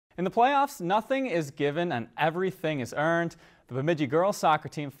In the playoffs, nothing is given and everything is earned. The Bemidji girls soccer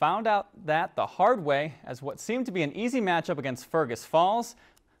team found out that the hard way, as what seemed to be an easy matchup against Fergus Falls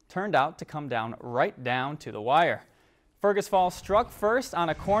turned out to come down right down to the wire. Fergus Falls struck first on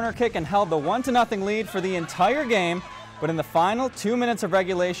a corner kick and held the 1-0 lead for the entire game, but in the final 2 minutes of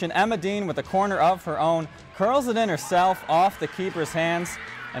regulation, Emma Dean, with a corner of her own, curls it in herself off the keeper's hands.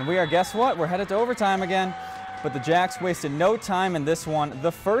 And we are, guess what? We're headed to overtime again. But the Jacks wasted no time in this one.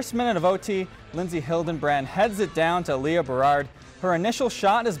 The first minute of OT, Lindsay Hildenbrand heads it down to Leah Berard. Her initial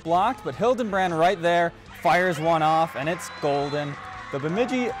shot is blocked, but Hildenbrand right there fires one off, and it's golden. The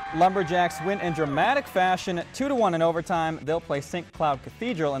Bemidji Lumberjacks win in dramatic fashion, 2-1 in overtime. They'll play St. Cloud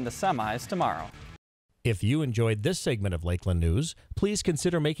Cathedral in the semis tomorrow. If you enjoyed this segment of Lakeland News, please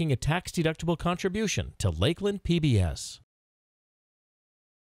consider making a tax-deductible contribution to Lakeland PBS.